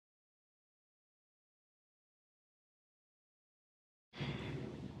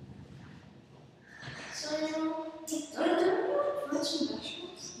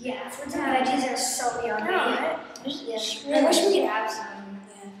Yeah, fruits and veggies are so beyond me. Yeah. I wish we could have some.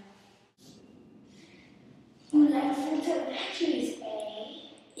 You like fruits and veggies, eh?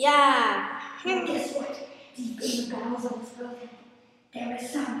 Yeah. Guess what? Deep in the bowels of this building, there is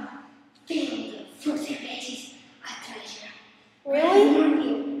some filled with fruits and veggies. A treasure. Really? I warn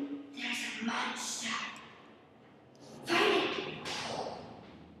you, there's a monster. Find it.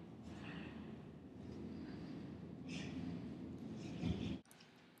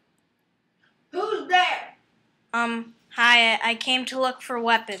 Who's there? Hi, I came to look for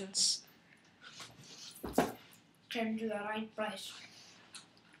weapons. Came to the right place.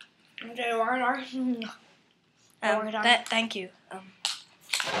 Okay, where are you? Thank you.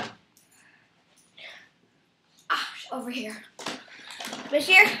 Over here. This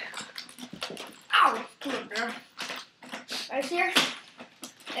here? Ow! Come on, girl. Right here?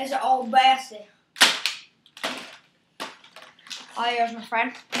 It's an old Bessie. Oh, here's my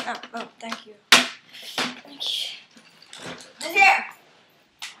friend. Oh, thank you. This here.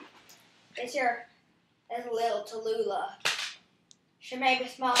 This here is little Tallulah. She may be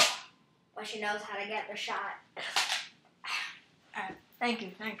small, but she knows how to get the shot. Alright, thank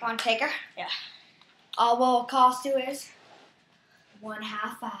you. Want to take her? Yeah. All what will cost you is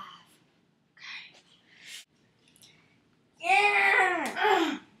 1/2.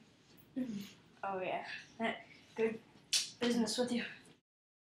 Yeah! Oh, yeah. Good business with you.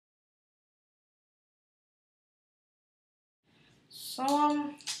 So,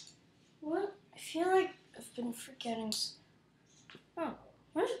 what? I feel like I've been forgetting. Oh,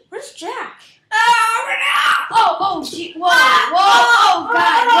 where's Jack? Oh, gee, whoa,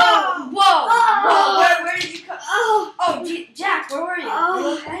 God, whoa. Where did you come? Oh, gee, Jack, where were you? Are you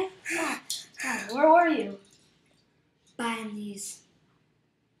okay? God, where were you? Buying these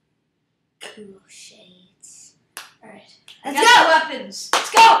cool shades. Alright. Let's Got the weapons. Let's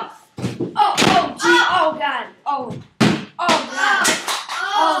go! Oh, God. Oh, God.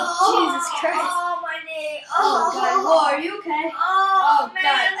 Oh, Jesus Christ. Oh, my knee. Oh, God. Whoa, are you okay? Oh, God.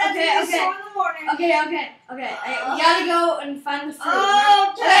 man. Okay. That's in the morning. Okay. We gotta go and find the fruit.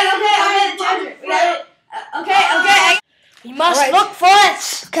 Oh, Okay, the treasure. We got it. Okay. We must look for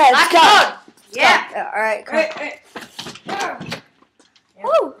it. Okay, let's go. Yeah. All right, come Right.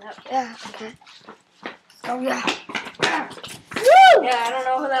 Woo. Yep. Yeah, okay. Oh, yeah. Woo! Yeah, I don't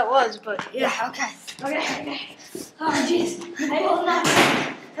know who that was, but Yeah, okay. Okay. Oh, jeez. I will not.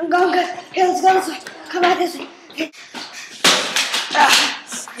 I'm going good. Here, let's go this way. Come back this way.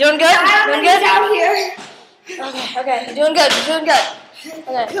 Doing good? Doing good? Down here. Okay. You're doing good. Okay.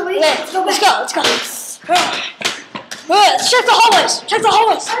 Let's go. Let's check the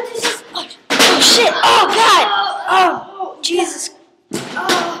hallways. Oh, shit. Oh, God. Oh, Jesus.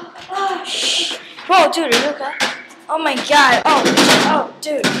 Shh. Whoa, dude, are you okay? Oh, my God. Oh,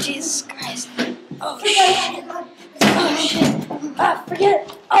 dude. Jesus Christ. Oh, shit. Forget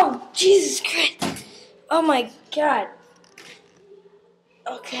it. Oh, Jesus Christ. Oh, my God.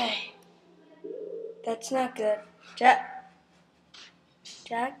 Okay. That's not good. Jack?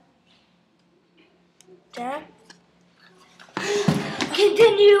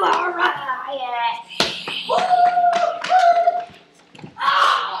 Continue our ride.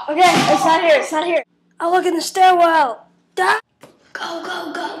 Okay, it's not here. I'll look in the stairwell. Go.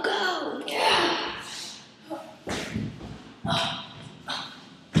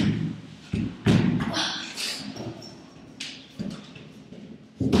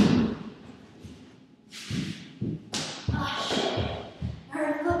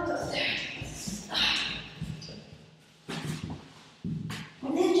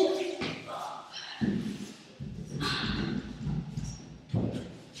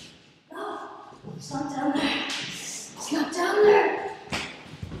 It's not down there.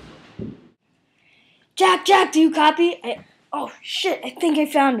 Jack, do you copy? Oh, shit, I think I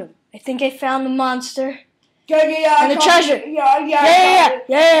found him. I think I found the monster. Yeah. And the treasure. Yeah.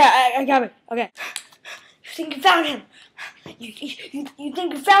 I got it. Okay. You think you found him? You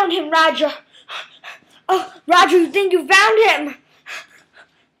think you found him, Roger? Oh, Roger, you think you found him?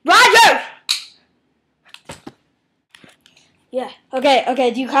 Roger! Yeah.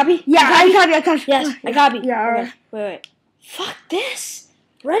 Okay, do you copy? Yeah, I copy. Yes, I copy. Yeah, alright. Okay. Wait. Fuck this.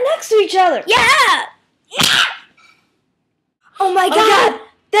 Right next to each other. Yeah! Oh my Oh, God! God.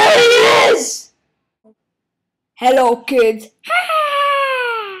 There he is! Hello, kids.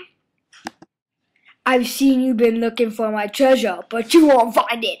 I've seen you been looking for my treasure, but you won't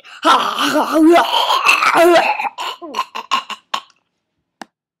find it.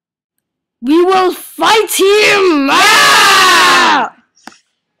 We will fight him!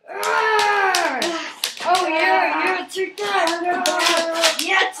 Oh you're dead.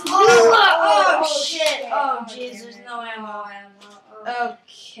 Yeah, oh shit. Oh jeez, there's no ammo.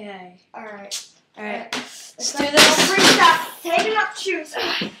 Okay. Alright. Alright. Let's do this. Free stuff. Taking off shoes.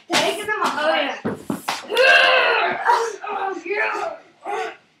 Taking them off. Oh yeah. Oh, yeah.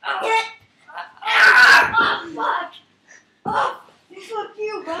 Oh, fuck. Oh, fuck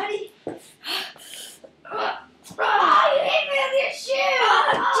you, buddy. Oh, you hit me with your shoe.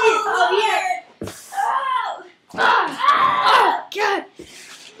 Oh, yeah. Oh god.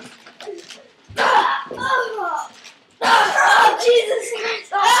 Oh, Jesus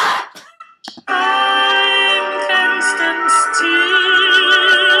Christ. I'm Constance T.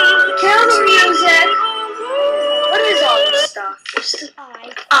 Kill the music. What is all this stuff?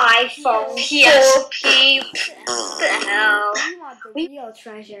 iPhone, PSP. What the hell? We want the real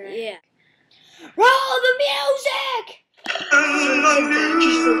treasure. Yeah. Roll the music. Oh,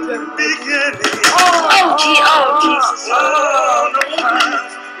 Jesus.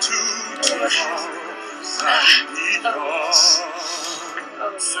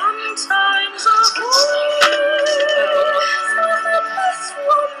 Sometimes I